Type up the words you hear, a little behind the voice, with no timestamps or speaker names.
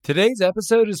Today's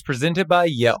episode is presented by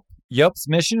Yelp. Yelp's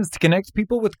mission is to connect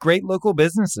people with great local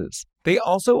businesses. They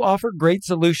also offer great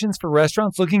solutions for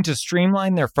restaurants looking to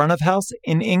streamline their front of house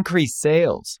and increase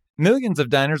sales. Millions of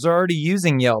diners are already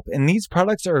using Yelp, and these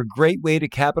products are a great way to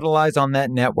capitalize on that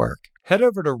network. Head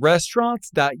over to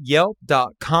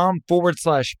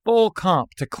restaurants.yelp.com/full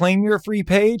comp to claim your free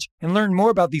page and learn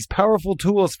more about these powerful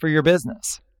tools for your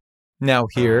business. Now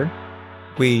here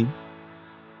we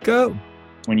go.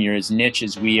 When you're as niche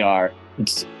as we are,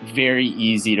 it's very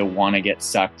easy to want to get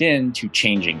sucked into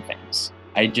changing things.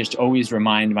 I just always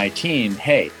remind my team,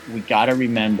 hey, we got to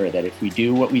remember that if we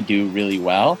do what we do really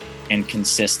well and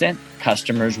consistent,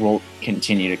 customers will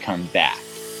continue to come back.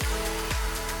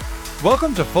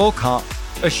 Welcome to Full Comp,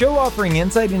 a show offering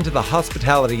insight into the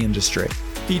hospitality industry,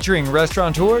 featuring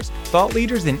restaurateurs, thought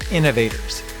leaders, and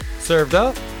innovators. Served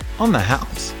up on the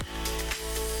house.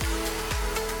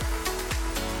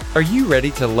 Are you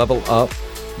ready to level up?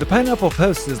 The Pineapple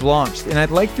Post is launched, and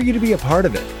I'd like for you to be a part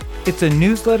of it. It's a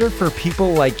newsletter for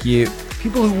people like you,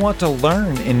 people who want to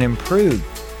learn and improve.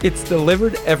 It's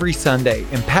delivered every Sunday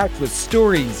and packed with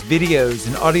stories, videos,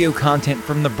 and audio content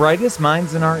from the brightest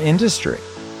minds in our industry.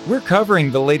 We're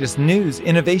covering the latest news,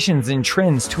 innovations, and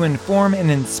trends to inform and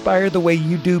inspire the way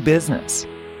you do business.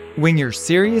 When you're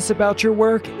serious about your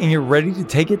work and you're ready to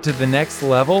take it to the next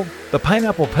level, the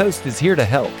Pineapple Post is here to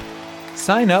help.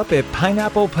 Sign up at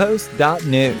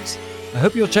pineapplepost.news. I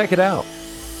hope you'll check it out.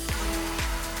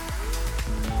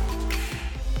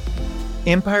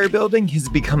 Empire building has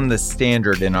become the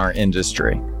standard in our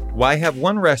industry. Why have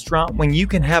one restaurant when you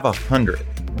can have 100?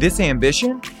 This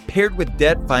ambition, paired with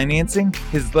debt financing,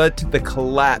 has led to the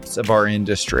collapse of our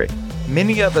industry.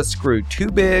 Many of us grew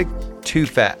too big, too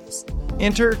fast.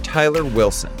 Enter Tyler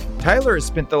Wilson. Tyler has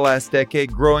spent the last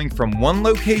decade growing from one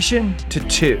location to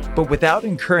two, but without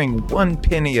incurring one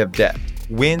penny of debt.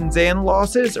 Wins and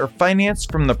losses are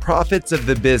financed from the profits of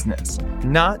the business,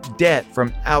 not debt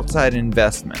from outside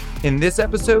investment. In this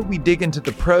episode, we dig into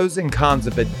the pros and cons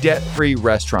of a debt-free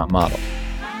restaurant model.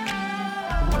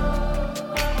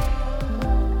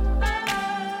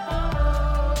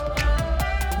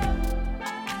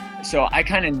 So I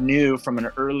kind of knew from an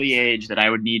early age that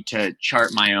I would need to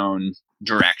chart my own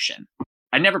direction.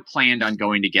 I never planned on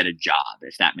going to get a job,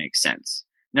 if that makes sense.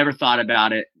 Never thought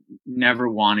about it, never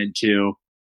wanted to.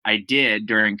 I did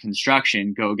during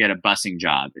construction go get a busing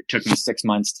job. It took me 6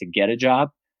 months to get a job,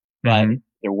 but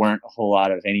there weren't a whole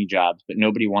lot of any jobs, but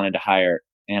nobody wanted to hire,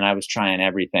 and I was trying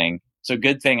everything. So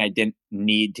good thing I didn't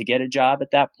need to get a job at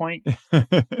that point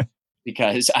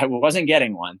because I wasn't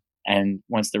getting one. And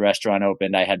once the restaurant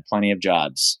opened, I had plenty of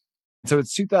jobs. So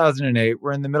it's 2008.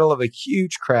 We're in the middle of a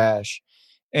huge crash.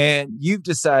 And you've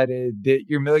decided that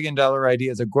your $1 million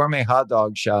idea is a gourmet hot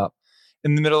dog shop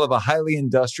in the middle of a highly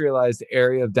industrialized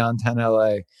area of downtown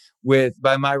LA with,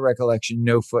 by my recollection,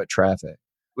 no foot traffic.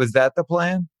 Was that the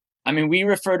plan? I mean, we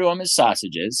refer to them as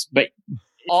sausages, but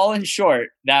all in short,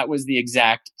 that was the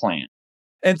exact plan.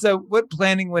 And so what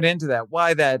planning went into that?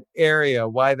 Why that area?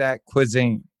 Why that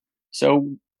cuisine? So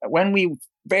when we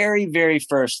very, very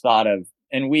first thought of,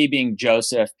 and we being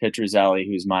Joseph Petruzzelli,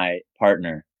 who's my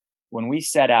partner, when we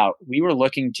set out, we were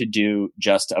looking to do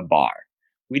just a bar.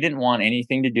 We didn't want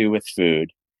anything to do with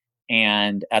food.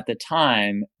 And at the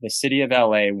time, the city of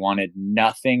LA wanted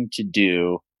nothing to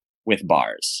do with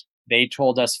bars. They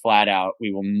told us flat out,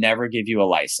 we will never give you a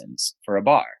license for a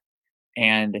bar.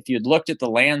 And if you'd looked at the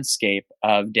landscape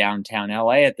of downtown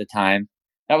LA at the time,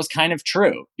 that was kind of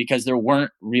true because there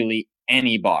weren't really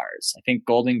any bars. I think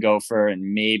Golden Gopher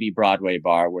and maybe Broadway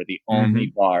Bar were the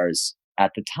only bars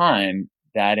at the time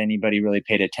that anybody really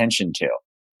paid attention to.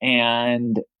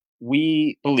 And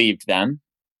we believed them.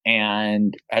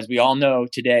 And as we all know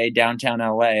today, downtown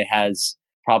LA has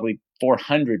probably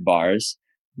 400 bars,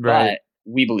 but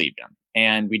we believed them.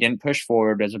 And we didn't push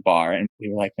forward as a bar. And we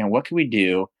were like, man, what could we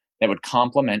do that would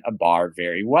complement a bar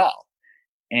very well?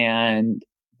 And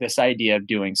this idea of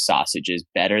doing sausages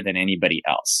better than anybody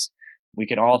else. We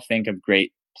could all think of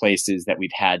great places that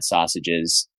we've had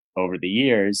sausages over the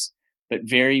years, but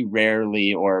very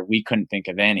rarely, or we couldn't think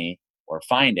of any or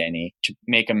find any to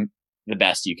make them the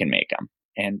best you can make them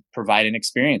and provide an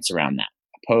experience around that,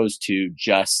 opposed to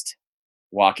just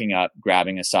walking up,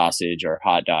 grabbing a sausage or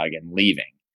hot dog and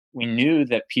leaving. We knew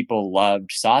that people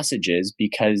loved sausages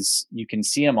because you can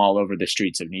see them all over the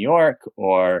streets of New York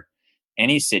or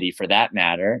any city for that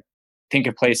matter. Think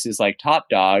of places like Top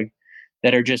Dog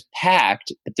that are just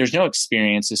packed, but there's no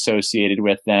experience associated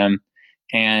with them,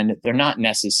 and they're not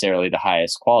necessarily the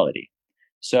highest quality.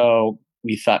 So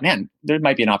we thought, man, there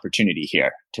might be an opportunity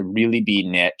here to really be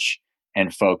niche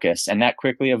and focus. And that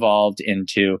quickly evolved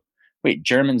into wait,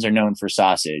 Germans are known for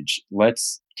sausage.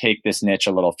 Let's take this niche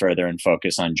a little further and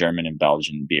focus on German and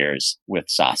Belgian beers with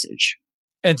sausage.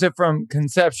 And so from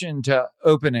conception to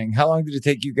opening, how long did it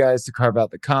take you guys to carve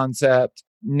out the concept,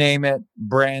 name it,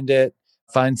 brand it,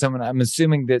 find someone? I'm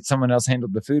assuming that someone else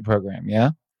handled the food program,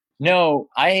 yeah? No,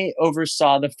 I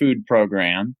oversaw the food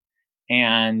program.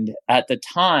 And at the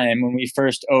time when we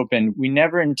first opened, we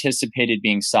never anticipated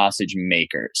being sausage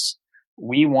makers.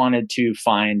 We wanted to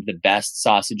find the best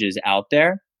sausages out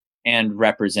there and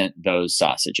represent those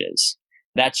sausages.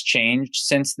 That's changed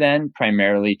since then,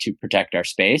 primarily to protect our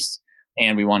space.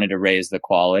 And we wanted to raise the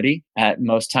quality at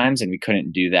most times, and we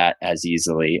couldn't do that as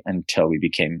easily until we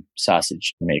became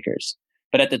sausage makers.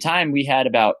 But at the time, we had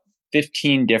about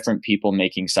 15 different people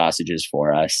making sausages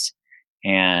for us.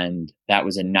 And that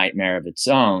was a nightmare of its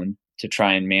own to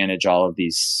try and manage all of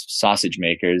these sausage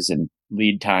makers and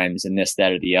lead times and this,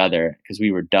 that, or the other, because we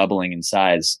were doubling in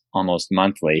size almost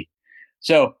monthly.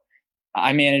 So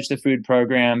I managed the food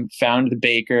program, found the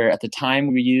baker. At the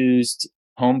time, we used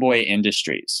Homeboy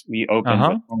Industries. We opened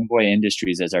with Homeboy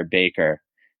Industries as our baker.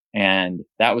 And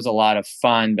that was a lot of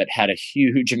fun, but had a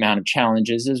huge amount of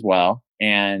challenges as well.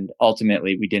 And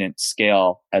ultimately, we didn't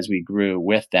scale as we grew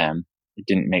with them. It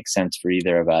didn't make sense for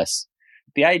either of us.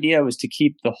 The idea was to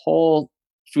keep the whole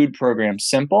food program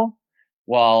simple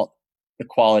while the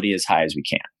quality as high as we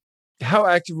can. How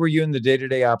active were you in the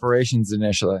day-to-day operations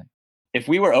initially? If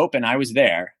we were open, I was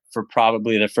there for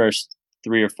probably the first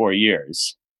 3 or 4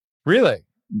 years. Really?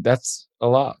 That's a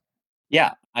lot.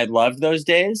 Yeah, I loved those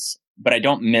days, but I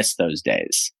don't miss those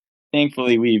days.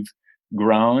 Thankfully, we've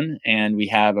grown and we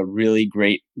have a really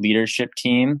great leadership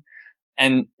team.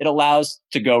 And it allows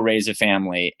to go raise a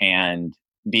family and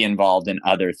be involved in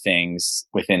other things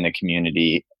within the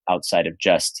community outside of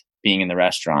just being in the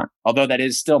restaurant. Although that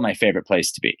is still my favorite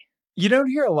place to be. You don't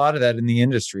hear a lot of that in the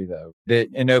industry, though, that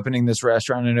in opening this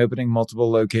restaurant and opening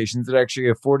multiple locations, it actually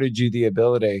afforded you the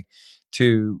ability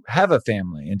to have a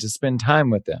family and to spend time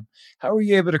with them. How were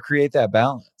you able to create that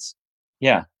balance?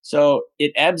 Yeah. So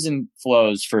it ebbs and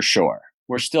flows for sure.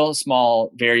 We're still a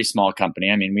small, very small company.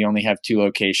 I mean, we only have 2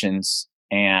 locations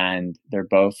and they're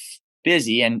both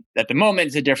busy. And at the moment,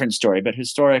 it's a different story. But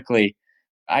historically,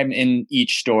 I'm in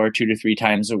each store 2 to 3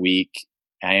 times a week.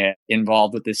 I am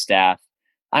involved with the staff.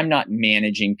 I'm not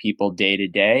managing people day to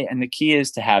day. And the key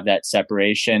is to have that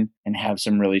separation and have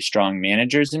some really strong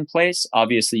managers in place.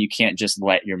 Obviously, you can't just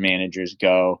let your managers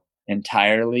go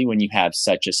entirely when you have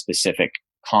such a specific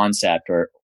concept or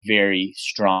very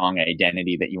strong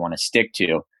identity that you want to stick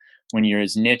to. When you're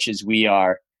as niche as we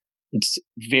are, it's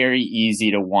very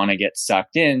easy to want to get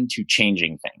sucked into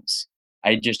changing things.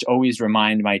 I just always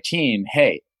remind my team,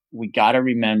 hey, we got to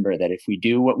remember that if we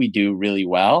do what we do really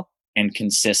well and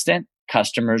consistent,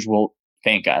 customers will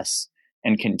thank us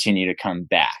and continue to come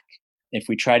back. If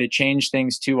we try to change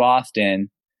things too often,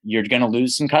 you're going to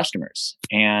lose some customers.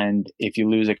 And if you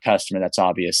lose a customer, that's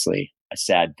obviously a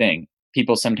sad thing.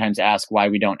 People sometimes ask why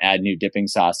we don't add new dipping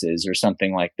sauces or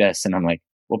something like this. And I'm like,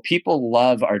 well, people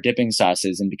love our dipping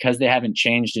sauces. And because they haven't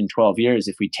changed in 12 years,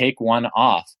 if we take one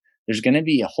off, there's going to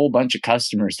be a whole bunch of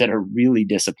customers that are really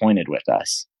disappointed with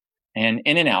us. And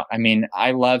In-N-Out, I mean,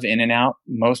 I love In-N-Out.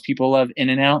 Most people love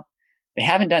In-N-Out. They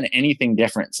haven't done anything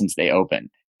different since they opened.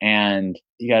 And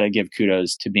you got to give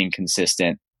kudos to being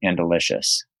consistent and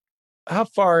delicious. How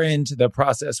far into the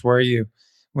process were you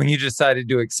when you decided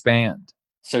to expand?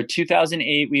 So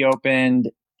 2008, we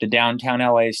opened the downtown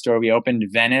LA store. We opened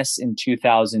Venice in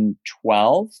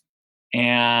 2012.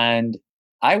 And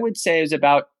I would say it was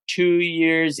about 2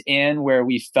 years in where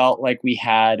we felt like we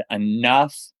had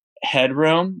enough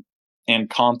headroom and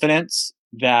confidence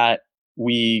that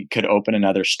we could open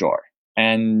another store,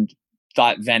 and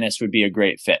thought Venice would be a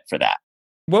great fit for that.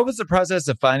 What was the process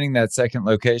of finding that second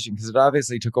location? Because it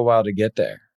obviously took a while to get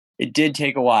there. It did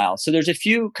take a while. So there's a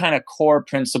few kind of core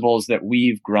principles that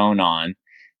we've grown on.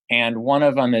 And one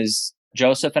of them is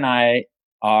Joseph and I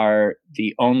are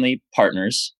the only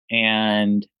partners,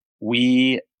 and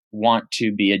we want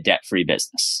to be a debt-free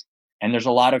business. And there's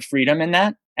a lot of freedom in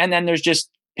that. And then there's just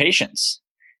patience.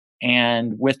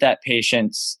 And with that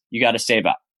patience, you got to save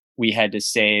up. We had to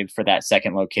save for that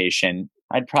second location.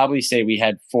 I'd probably say we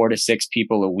had 4 to 6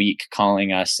 people a week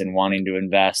calling us and wanting to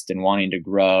invest and wanting to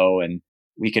grow. And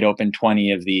we could open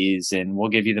 20 of these and we'll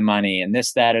give you the money and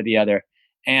this, that, or the other.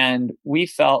 And we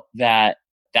felt that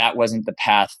that wasn't the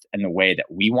path and the way that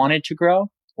we wanted to grow,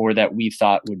 or that we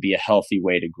thought would be a healthy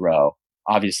way to grow.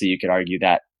 Obviously, you could argue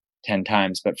that 10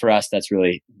 times, but for us, that's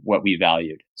really what we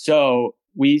valued. So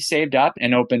we saved up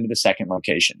and opened the second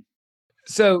location.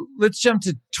 So let's jump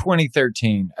to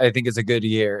 2013. I think is a good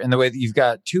year in the way that you've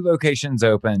got 2 locations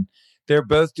open. They're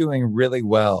both doing really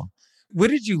well. What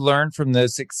did you learn from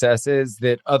those successes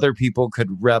that other people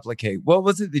could replicate? What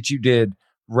was it that you did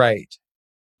right?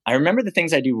 I remember the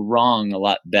things I do wrong a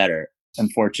lot better,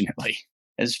 unfortunately.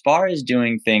 As far as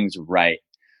doing things right,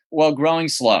 well, growing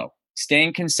slow,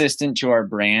 staying consistent to our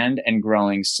brand and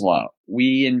growing slow.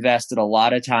 We invested a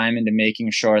lot of time into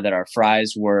making sure that our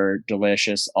fries were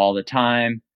delicious all the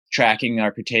time, tracking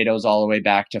our potatoes all the way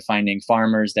back to finding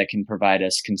farmers that can provide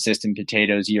us consistent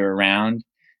potatoes year round.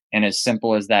 And as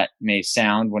simple as that may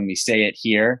sound when we say it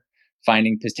here,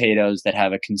 finding potatoes that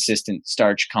have a consistent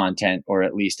starch content or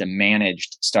at least a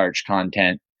managed starch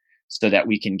content so that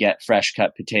we can get fresh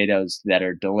cut potatoes that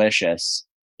are delicious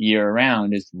year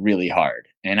round is really hard.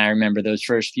 And I remember those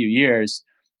first few years,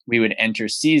 we would enter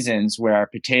seasons where our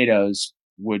potatoes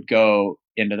would go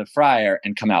into the fryer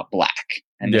and come out black.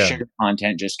 And the sugar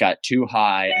content just got too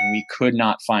high and we could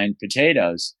not find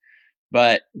potatoes.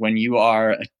 But when you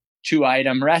are a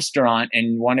 2-item restaurant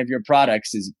and one of your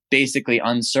products is basically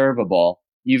unservable,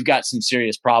 you've got some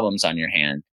serious problems on your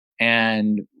hand.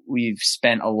 And we've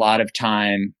spent a lot of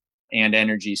time and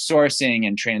energy sourcing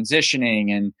and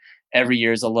transitioning, and every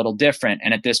year is a little different.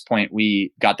 And at this point,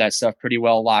 we got that stuff pretty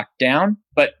well locked down.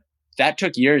 But that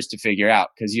took years to figure out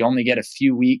because you only get a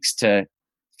few weeks to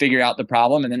figure out the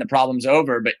problem and then the problem's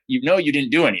over, but you know you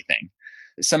didn't do anything.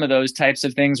 Some of those types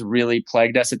of things really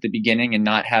plagued us at the beginning, and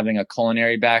not having a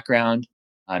culinary background,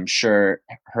 I'm sure,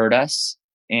 hurt us.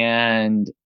 And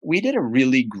we did a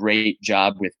really great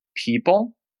job with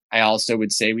people. I also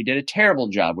would say we did a terrible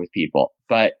job with people.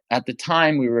 But at the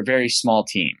time, we were a very small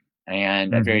team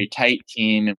and a very tight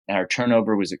team. Our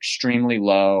turnover was extremely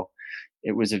low.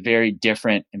 It was a very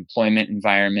different employment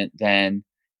environment then.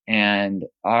 And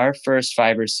our first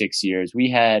 5 or 6 years, we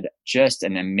had just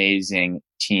an amazing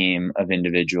team of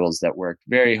individuals that worked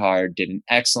very hard, did an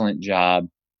excellent job,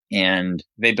 and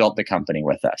they built the company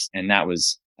with us. And I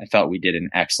felt we did an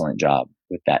excellent job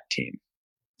with that team.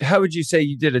 How would you say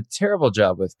you did a terrible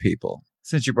job with people,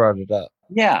 since you brought it up?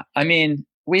 Yeah. I mean,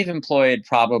 we've employed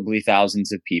probably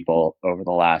thousands of people over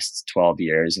the last 12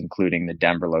 years, including the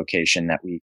Denver location that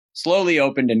we slowly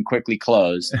opened and quickly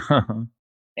closed.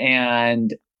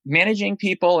 And managing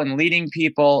people and leading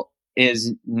people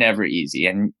is never easy.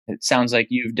 And it sounds like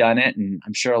you've done it. And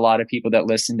I'm sure a lot of people that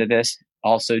listen to this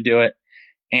also do it.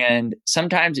 And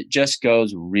sometimes it just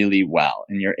goes really well.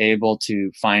 And you're able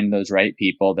to find those right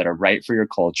people that are right for your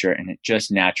culture. And it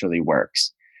just naturally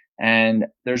works. And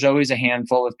there's always a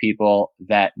handful of people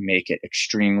that make it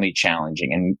extremely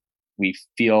challenging. And we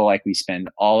feel like we spend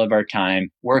all of our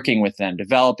time working with them,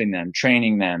 developing them,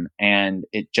 training them, and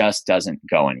it just doesn't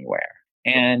go anywhere.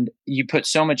 And you put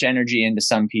so much energy into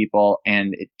some people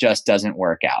and it just doesn't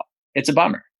work out. It's a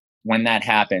bummer. When that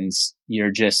happens,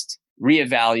 you're just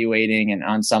reevaluating and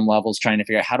on some levels trying to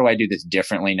figure out, how do I do this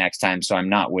differently next time so I'm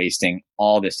not wasting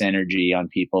all this energy on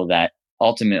people that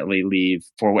ultimately leave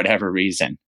for whatever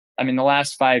reason. I mean, the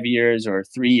last 5 years or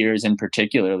 3 years in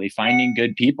particularly, finding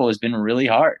good people has been really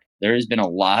hard. There has been a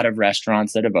lot of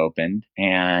restaurants that have opened,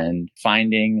 and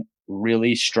finding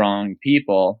really strong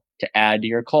people to add to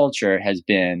your culture has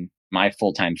been my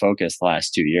full-time focus the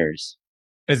last 2 years.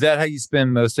 Is that how you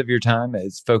spend most of your time,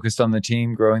 is focused on the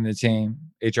team, growing the team,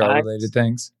 HR-related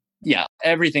things? Yeah,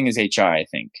 everything is HR, I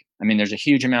think. I mean, there's a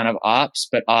huge amount of ops,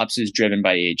 but ops is driven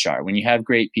by HR. When you have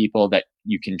great people that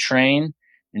you can train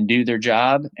and do their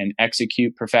job and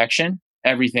execute perfection,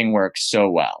 everything works so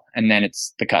well. And then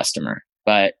it's the customer.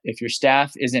 But if your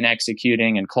staff isn't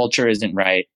executing and culture isn't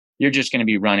right, you're just going to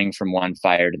be running from one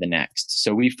fire to the next.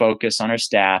 So we focus on our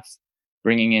staff,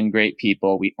 bringing in great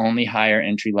people. We only hire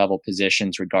entry-level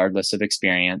positions regardless of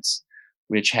experience,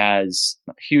 which has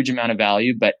a huge amount of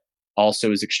value, but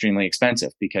also is extremely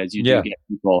expensive because you do get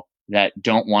people that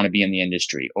don't want to be in the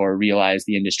industry or realize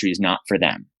the industry is not for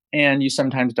them. And you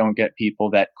sometimes don't get people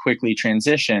that quickly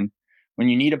transition. When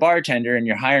you need a bartender and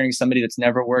you're hiring somebody that's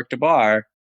never worked a bar,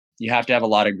 you have to have a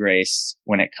lot of grace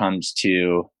when it comes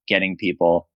to getting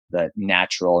people the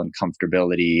natural and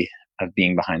comfortability of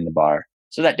being behind the bar.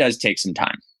 So that does take some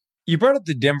time. You brought up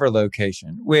the Denver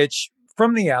location, which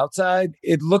from the outside,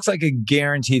 it looks like a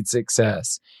guaranteed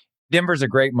success. Denver's a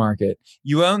great market.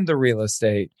 You own the real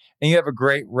estate and you have a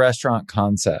great restaurant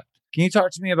concept. Can you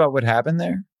talk to me about what happened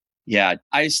there? Yeah,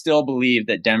 I still believe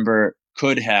that Denver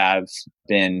could have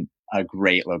been a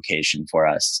great location for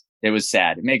us. It was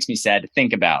sad. It makes me sad to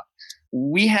think about.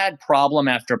 We had problem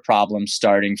after problem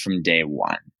starting from day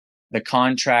one. The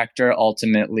contractor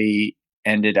ultimately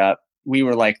ended up, we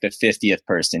were like the 50th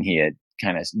person he had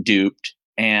kind of duped.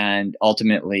 And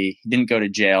ultimately, he didn't go to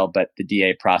jail, but the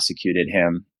DA prosecuted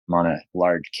him on a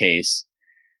large case.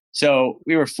 So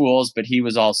we were fools, but he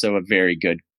was also a very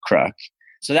good crook.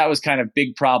 So that was kind of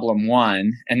big problem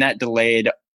one. And that delayed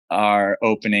our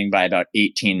opening by about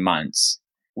 18 months.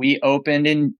 We opened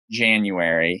in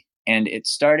January and it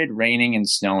started raining and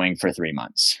snowing for 3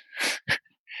 months.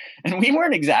 And we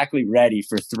weren't exactly ready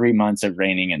for 3 months of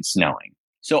raining and snowing.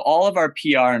 So all of our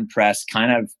PR and press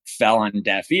kind of fell on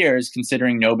deaf ears,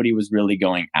 considering nobody was really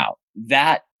going out.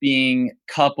 That being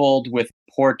coupled with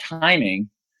poor timing,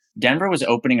 Denver was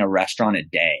opening a restaurant a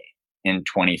day in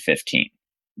 2015.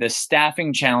 The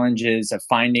staffing challenges of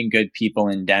finding good people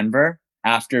in Denver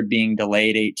after being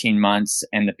delayed 18 months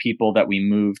and the people that we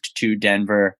moved to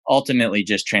Denver ultimately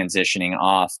just transitioning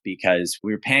off because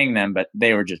we were paying them, but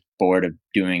they were just bored of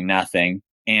doing nothing,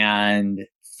 and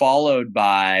followed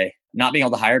by not being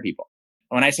able to hire people.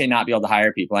 When I say not be able to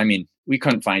hire people, I mean, we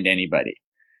couldn't find anybody.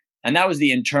 And that was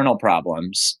the internal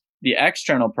problems. The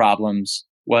external problems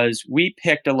was we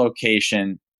picked a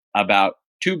location about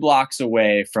 2 blocks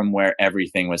away from where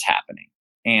everything was happening.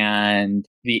 And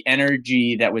the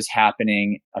energy that was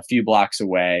happening a few blocks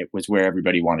away was where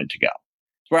everybody wanted to go,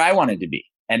 where I wanted to be.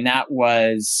 And that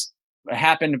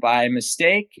happened by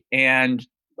mistake and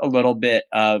a little bit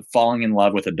of falling in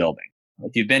love with a building.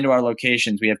 If you've been to our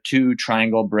locations, we have 2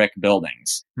 triangle brick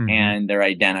buildings and they're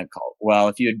identical. Well,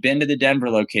 if you had been to the Denver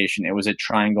location, it was a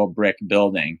triangle brick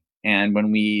building. And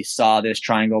when we saw this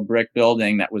triangle brick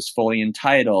building that was fully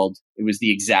entitled, it was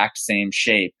the exact same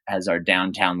shape as our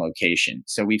downtown location.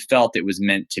 So we felt it was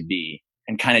meant to be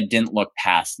and kind of didn't look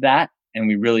past that. And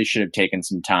we really should have taken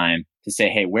some time to say,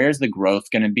 hey, where's the growth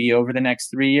going to be over the next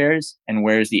 3 years? And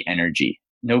where's the energy?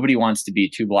 Nobody wants to be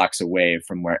 2 blocks away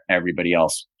from where everybody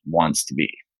else wants to be.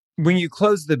 When you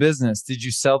closed the business, did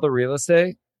you sell the real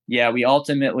estate? Yeah, we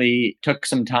ultimately took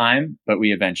some time, but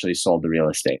we eventually sold the real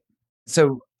estate.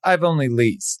 So I've only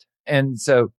leased. And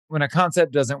so when a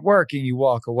concept doesn't work and you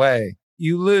walk away,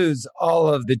 you lose all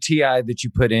of the TI that you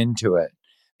put into it.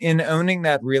 In owning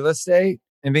that real estate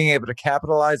and being able to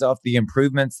capitalize off the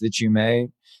improvements that you made,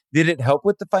 did it help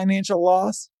with the financial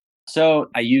loss? So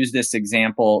I use this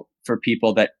example for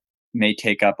people that may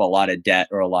take up a lot of debt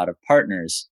or a lot of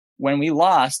partners. When we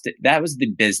lost, that was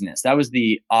the business. That was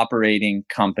the operating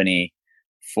company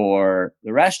for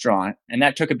the restaurant. And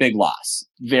that took a big loss,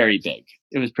 very big.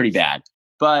 It was pretty bad.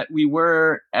 But we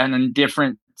were on a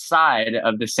different side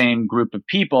of the same group of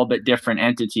people, but different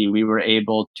entity. We were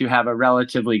able to have a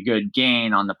relatively good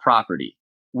gain on the property.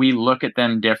 We look at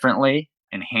them differently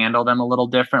and handle them a little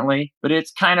differently, but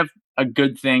it's kind of a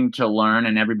good thing to learn,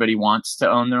 and everybody wants to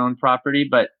own their own property.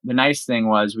 But the nice thing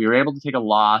was we were able to take a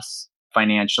loss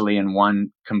financially in one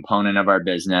component of our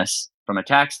business from a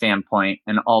tax standpoint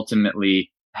and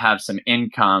ultimately have some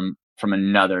income from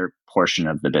another portion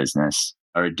of the business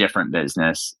or a different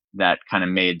business that kind of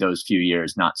made those few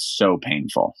years not so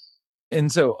painful.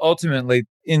 And so ultimately,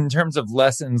 in terms of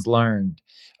lessons learned,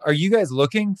 are you guys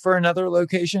looking for another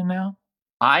location now?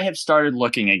 I have started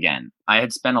looking again. I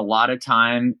had spent a lot of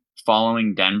time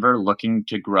following Denver, looking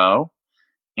to grow.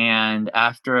 And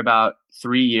after about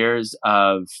 3 years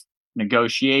of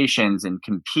negotiations and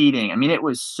competing, I mean, it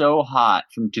was so hot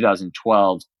from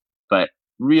 2012, but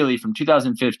really from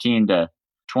 2015 to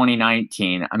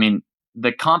 2019, I mean,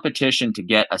 the competition to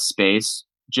get a space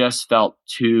just felt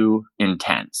too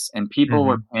intense. And people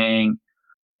were paying,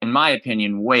 in my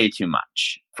opinion, way too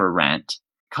much for rent.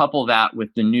 Couple that with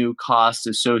the new costs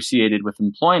associated with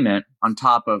employment on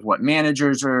top of what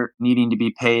managers are needing to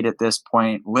be paid at this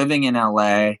point, living in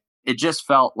LA, it just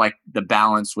felt like the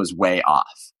balance was way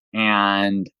off.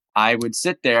 And I would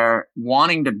sit there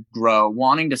wanting to grow,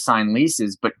 wanting to sign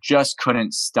leases, but just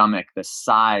couldn't stomach the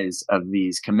size of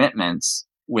these commitments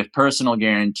with personal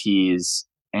guarantees.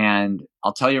 And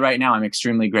I'll tell you right now, I'm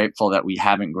extremely grateful that we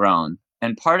haven't grown.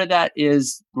 And part of that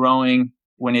is growing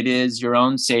when it is your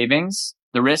own savings.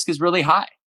 The risk is really high.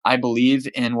 I believe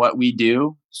in what we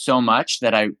do so much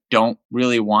that I don't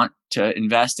really want to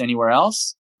invest anywhere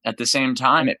else. At the same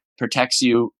time, it protects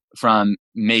you from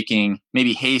making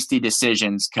maybe hasty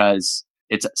decisions because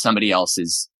it's somebody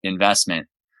else's investment.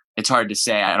 It's hard to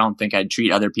say. I don't think I'd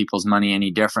treat other people's money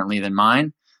any differently than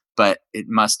mine, but it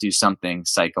must do something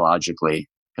psychologically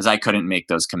because I couldn't make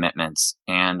those commitments.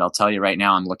 And I'll tell you right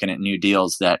now, I'm looking at new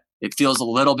deals that it feels a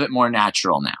little bit more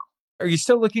natural now. Are you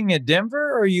still looking at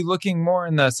Denver or are you looking more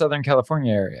in the Southern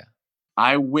California area?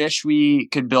 I wish we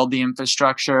could build the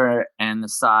infrastructure and the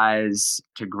size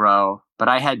to grow, but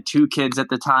I had 2 kids at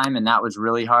the time and that was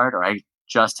really hard, or I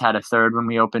just had a third when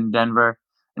we opened Denver.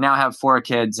 And now I have 4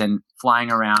 kids and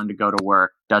flying around to go to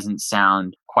work doesn't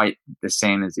sound quite the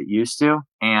same as it used to.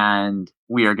 And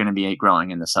we are going to be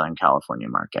growing in the Southern California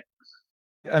market.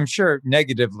 I'm sure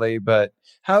negatively, but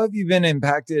how have you been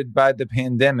impacted by the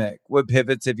pandemic? What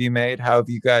pivots have you made? How have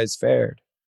you guys fared?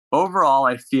 Overall,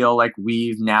 I feel like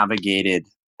we've navigated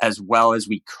as well as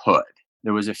we could.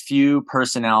 There was a few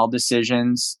personnel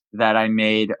decisions that I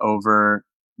made over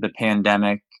the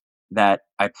pandemic that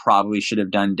I probably should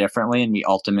have done differently and we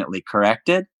ultimately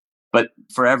corrected. But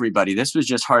for everybody, this was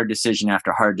just hard decision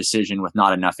after hard decision with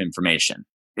not enough information.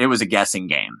 It was a guessing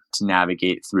game to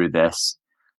navigate through this.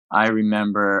 I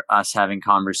remember us having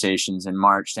conversations in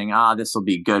March saying, this will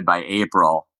be good by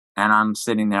April. And I'm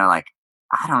sitting there like,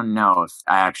 I don't know if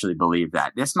I actually believe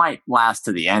that. This might last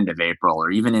to the end of April or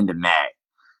even into May.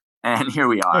 And here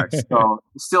we are, so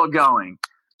still going.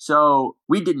 So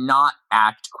we did not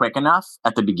act quick enough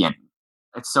at the beginning.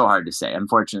 It's so hard to say,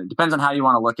 unfortunately. It depends on how you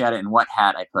want to look at it and what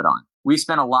hat I put on. We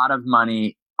spent a lot of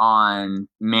money on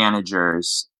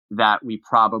managers that we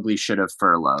probably should have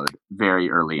furloughed very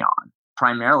early on.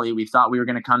 Primarily, we thought we were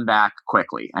going to come back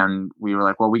quickly. And we were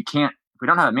like, well, we can't, if we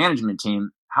don't have a management team,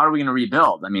 how are we going to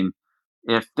rebuild? I mean,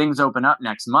 if things open up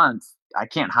next month, I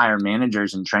can't hire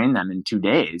managers and train them in 2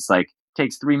 days. Like, it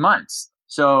takes 3 months.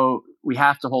 So we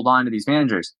have to hold on to these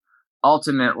managers.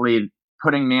 Ultimately,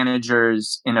 putting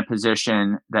managers in a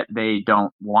position that they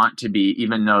don't want to be,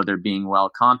 even though they're being well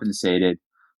compensated,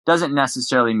 doesn't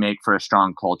necessarily make for a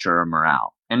strong culture or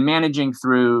morale. And managing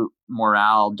through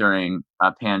morale during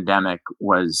a pandemic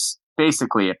was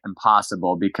basically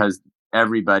impossible because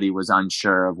everybody was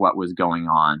unsure of what was going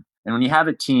on. And when you have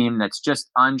a team that's just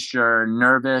unsure,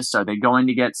 nervous, are they going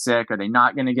to get sick? Are they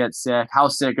not going to get sick? How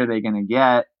sick are they going to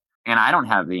get? And I don't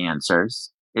have the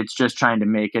answers. It's just trying to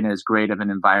make it as great of an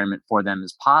environment for them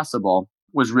as possible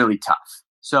was really tough.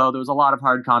 So there was a lot of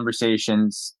hard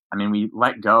conversations. I mean, we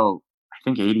let go, I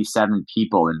think, 87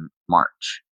 people in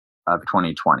March of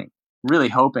 2020, really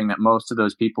hoping that most of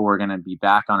those people were going to be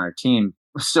back on our team.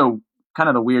 So kind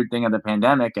of the weird thing of the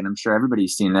pandemic, and I'm sure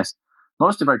everybody's seen this,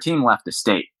 most of our team left the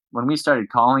state. When we started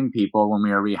calling people when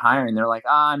we were rehiring, they're like,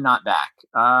 I'm not back.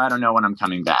 I don't know when I'm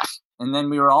coming back. And then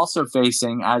we were also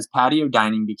facing, as patio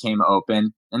dining became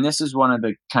open, and this is one of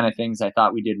the kind of things I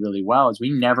thought we did really well, is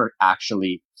we never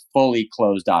actually fully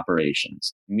closed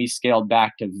operations. We scaled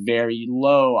back to very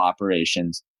low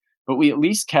operations, but we at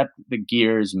least kept the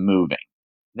gears moving.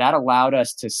 That allowed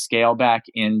us to scale back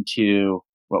into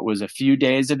what was a few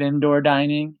days of indoor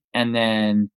dining and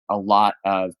then a lot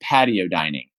of patio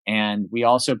dining. And we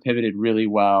also pivoted really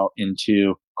well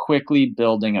into quickly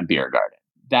building a beer garden.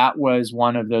 That was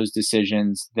one of those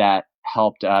decisions that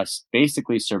helped us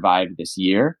basically survive this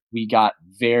year. We got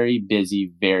very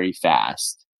busy very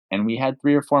fast. And we had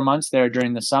 3 or 4 months there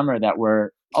during the summer that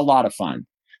were a lot of fun.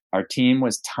 Our team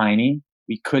was tiny.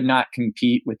 We could not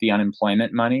compete with the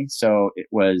unemployment money. So it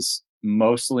was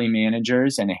mostly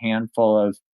managers and a handful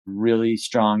of really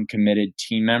strong, committed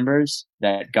team members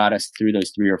that got us through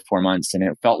those 3 or 4 months. And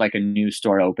it felt like a new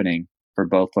store opening for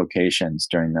both locations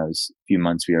during those few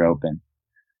months we were open.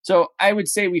 So I would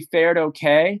say we fared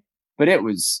okay, but it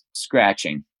was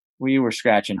scratching. We were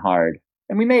scratching hard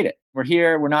and we made it. We're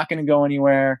here. We're not going to go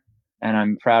anywhere. And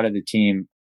I'm proud of the team.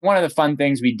 One of the fun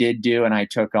things we did do and I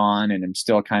took on and I'm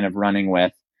still kind of running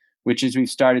with, which is we've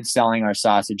started selling our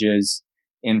sausages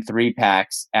in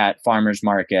 3-packs at farmers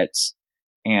markets.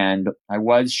 And I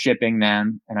was shipping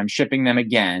them and I'm shipping them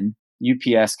again.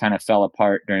 UPS kind of fell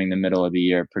apart during the middle of the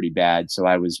year pretty bad. So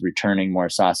I was returning more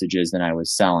sausages than I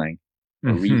was selling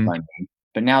or refunding.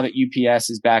 But now that UPS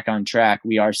is back on track,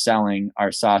 we are selling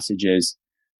our sausages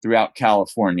throughout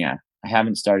California. I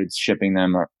haven't started shipping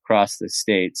them across the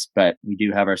states, but we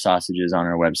do have our sausages on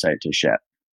our website to ship.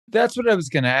 That's what I was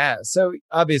going to ask. So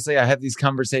obviously I have these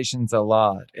conversations a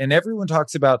lot and everyone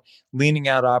talks about leaning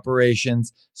out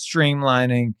operations,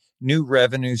 streamlining, new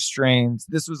revenue streams.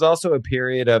 This was also a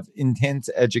period of intense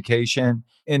education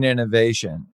and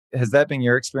innovation. Has that been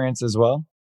your experience as well?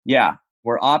 Yeah.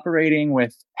 We're operating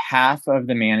with half of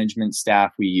the management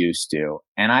staff we used to,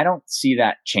 and I don't see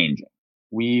that changing.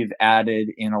 We've added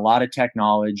in a lot of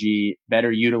technology,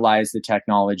 better utilized the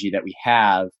technology that we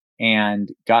have, and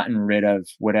gotten rid of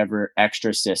whatever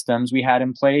extra systems we had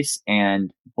in place and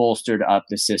bolstered up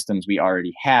the systems we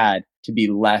already had to be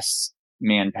less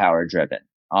manpower driven.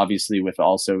 Obviously, with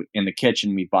also in the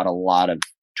kitchen, we bought a lot of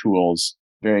tools,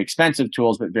 very expensive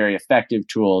tools, but very effective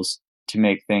tools to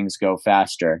make things go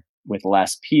faster with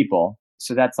less people.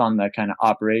 So that's on the kind of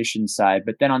operations side.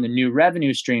 But then on the new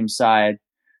revenue stream side,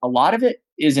 a lot of it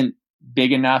isn't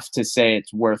big enough to say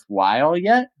it's worthwhile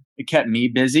yet. It kept me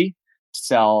busy to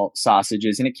sell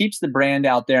sausages and it keeps the brand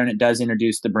out there and it does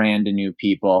introduce the brand to new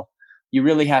people. You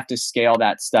really have to scale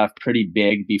that stuff pretty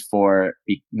big before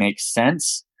it makes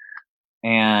sense.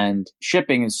 and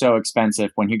shipping is so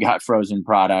expensive when you got frozen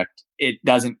product. It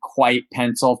doesn't quite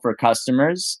pencil for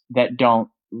customers that don't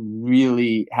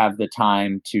really have the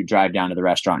time to drive down to the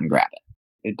restaurant and grab it.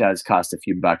 It does cost a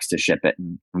few bucks to ship it,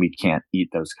 and we can't eat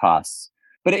those costs.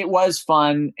 But it was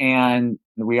fun, and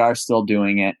we are still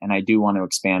doing it. And I do want to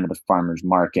expand to the farmers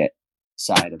market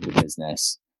side of the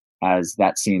business, as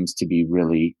that seems to be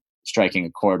really striking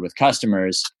a chord with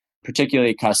customers,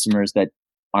 particularly customers that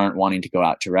aren't wanting to go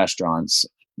out to restaurants,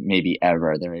 maybe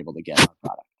ever. They're able to get our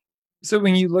product. So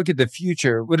when you look at the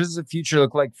future, what does the future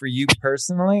look like for you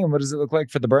personally, and what does it look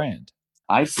like for the brand?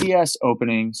 I see us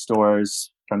opening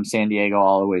stores from San Diego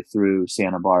all the way through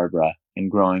Santa Barbara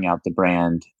and growing out the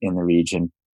brand in the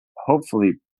region,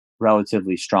 hopefully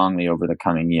relatively strongly over the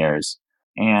coming years.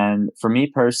 And for me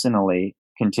personally,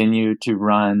 continue to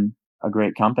run a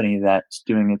great company that's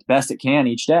doing its best it can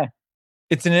each day.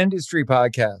 It's an industry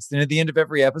podcast, and at the end of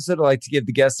every episode, I like to give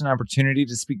the guest an opportunity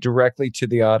to speak directly to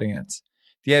the audience.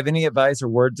 Do you have any advice or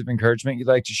words of encouragement you'd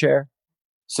like to share?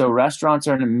 So restaurants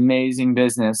are an amazing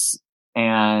business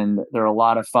and they're a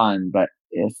lot of fun, but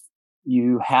if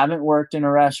you haven't worked in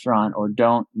a restaurant or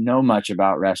don't know much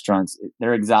about restaurants,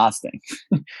 they're exhausting.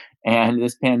 And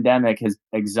this pandemic has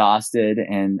exhausted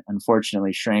and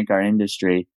unfortunately shrank our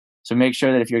industry. So make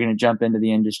sure that if you're going to jump into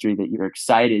the industry, that you're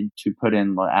excited to put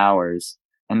in the hours.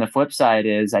 And the flip side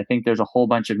is, I think there's a whole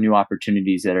bunch of new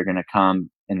opportunities that are going to come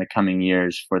in the coming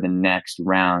years for the next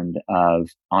round of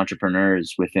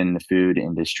entrepreneurs within the food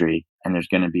industry. And there's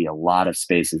going to be a lot of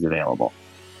spaces available.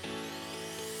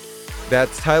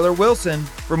 That's Tyler Wilson.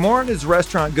 For more on his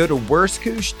restaurant, go to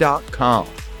worstkoosh.com.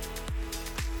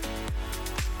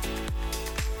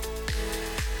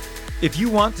 If you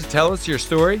want to tell us your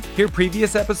story, hear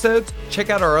previous episodes, check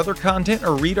out our other content,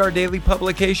 or read our daily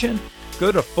publication,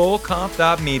 go to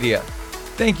fullcomp.media.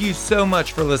 Thank you so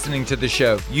much for listening to the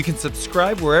show. You can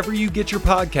subscribe wherever you get your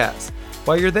podcasts.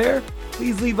 While you're there,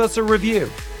 please leave us a review.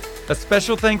 A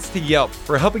special thanks to Yelp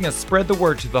for helping us spread the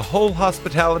word to the whole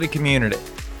hospitality community.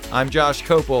 I'm Josh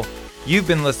Kopel. You've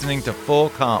been listening to Full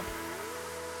Comp.